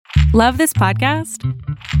Love this podcast?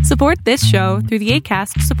 Support this show through the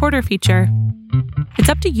Acast supporter feature. It's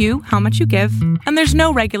up to you how much you give, and there's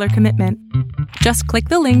no regular commitment. Just click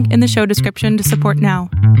the link in the show description to support now.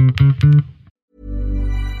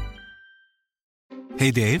 Hey,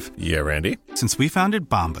 Dave. Yeah, Randy? Since we founded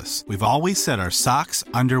Bombas, we've always said our socks,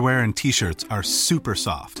 underwear, and T-shirts are super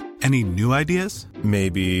soft. Any new ideas?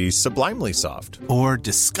 Maybe sublimely soft. Or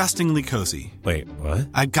disgustingly cozy. Wait, what?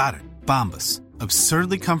 I got it. Bombas.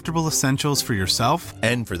 Absurdly comfortable essentials for yourself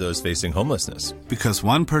and for those facing homelessness. Because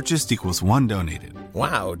one purchased equals one donated.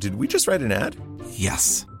 Wow, did we just write an ad?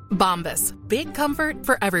 Yes. Bombas. Big comfort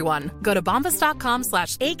for everyone. Go to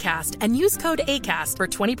bombas.com/ACAST and use code ACAST for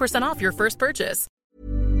 20% off your first purchase.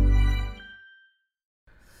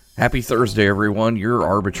 Happy Thursday, everyone. Your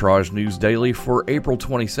Arbitrage News Daily for April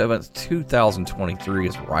 27th, 2023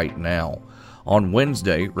 is right now. On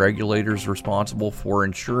Wednesday, regulators responsible for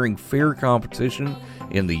ensuring fair competition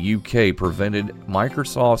in the UK prevented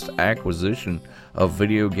Microsoft's acquisition of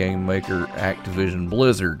video game maker Activision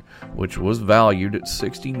Blizzard, which was valued at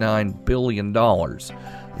 $69 billion.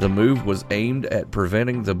 The move was aimed at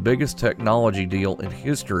preventing the biggest technology deal in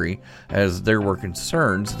history, as there were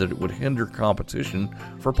concerns that it would hinder competition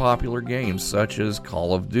for popular games such as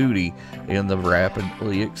Call of Duty in the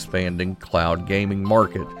rapidly expanding cloud gaming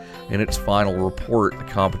market. In its final report, the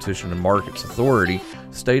Competition and Markets Authority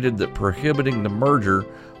stated that prohibiting the merger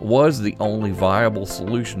was the only viable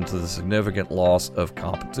solution to the significant loss of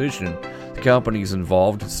competition. The companies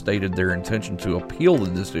involved stated their intention to appeal the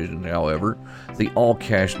decision. However, the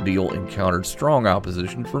all-cash deal encountered strong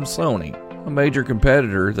opposition from Sony, a major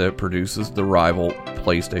competitor that produces the rival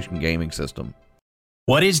PlayStation gaming system.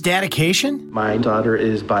 What is dedication? My daughter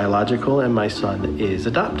is biological and my son is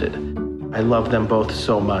adopted. I love them both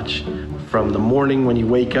so much. From the morning when you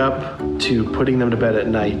wake up to putting them to bed at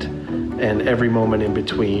night and every moment in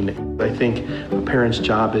between. I think a parent's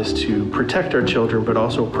job is to protect our children, but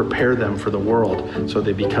also prepare them for the world so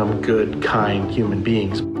they become good, kind human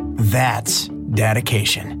beings. That's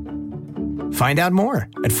dedication. Find out more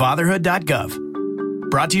at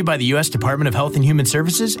fatherhood.gov. Brought to you by the U.S. Department of Health and Human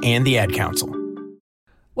Services and the Ad Council.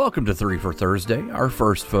 Welcome to 3 for Thursday. Our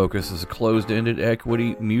first focus is a closed-ended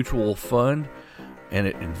equity mutual fund, and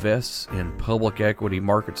it invests in public equity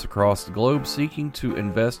markets across the globe, seeking to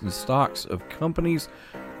invest in stocks of companies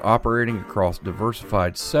operating across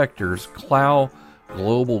diversified sectors. Clow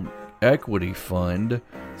Global Equity Fund,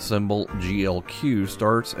 symbol GLQ,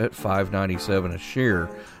 starts at $5.97 a share.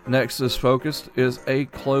 Nexus Focused is a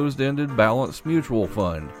closed-ended balanced mutual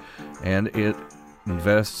fund, and it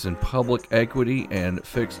invests in public equity and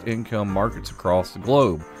fixed income markets across the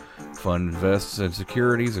globe. Fund invests in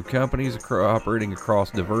securities of companies operating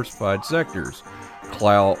across diversified sectors.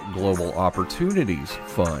 Clow Global Opportunities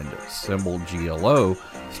Fund, symbol GLO,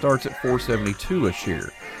 starts at $4.72 a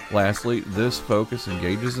share. Lastly, this focus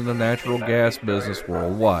engages in the natural gas business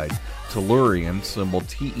worldwide. Tellurian, symbol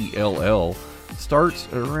TELL, starts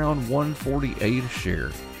at around $1.48 a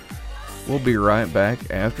share. We'll be right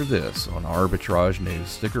back after this on Arbitrage News.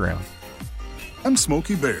 Stick around. I'm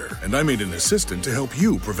Smokey Bear, and I'm an assistant to help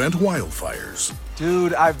you prevent wildfires.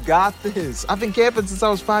 Dude, I've got this. I've been camping since I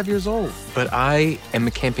was 5 years old. But I am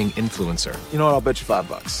a camping influencer. You know what? I'll bet you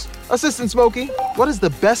 $5. Assistant Smokey, what is the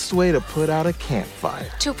best way to put out a campfire?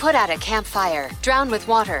 To put out a campfire, drown with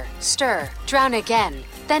water, stir, drown again.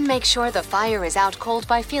 Then make sure the fire is out cold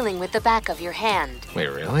by feeling with the back of your hand. Wait,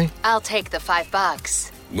 really? I'll take the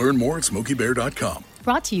 $5. Learn more at SmokeyBear.com.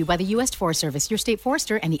 Brought to you by the U.S. Forest Service, your state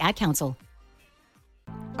forester, and the Ad Council.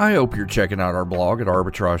 I hope you're checking out our blog at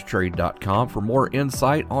arbitragetrade.com for more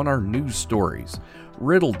insight on our news stories.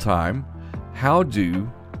 Riddle time: how do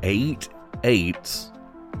 8 8s,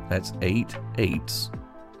 that's 8 8s,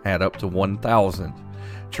 add up to 1,000?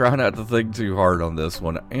 Try not to think too hard on this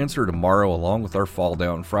one. Answer tomorrow along with our Fall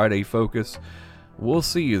Down Friday focus. We'll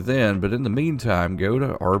see you then, but in the meantime, go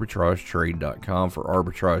to arbitragetrade.com for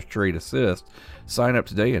Arbitrage Trade Assist. Sign up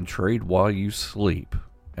today and trade while you sleep.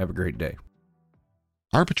 Have a great day.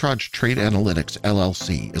 Arbitrage Trade Analytics,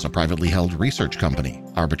 LLC is a privately held research company.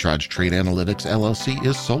 Arbitrage Trade Analytics, LLC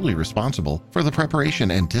is solely responsible for the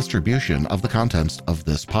preparation and distribution of the contents of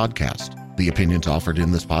this podcast. The opinions offered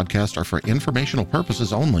in this podcast are for informational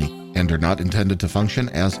purposes only and are not intended to function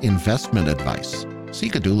as investment advice.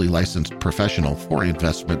 Seek a duly licensed professional for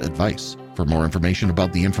investment advice. For more information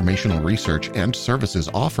about the informational research and services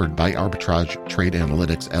offered by Arbitrage Trade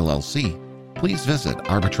Analytics, LLC, please visit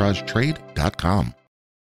arbitragetrade.com.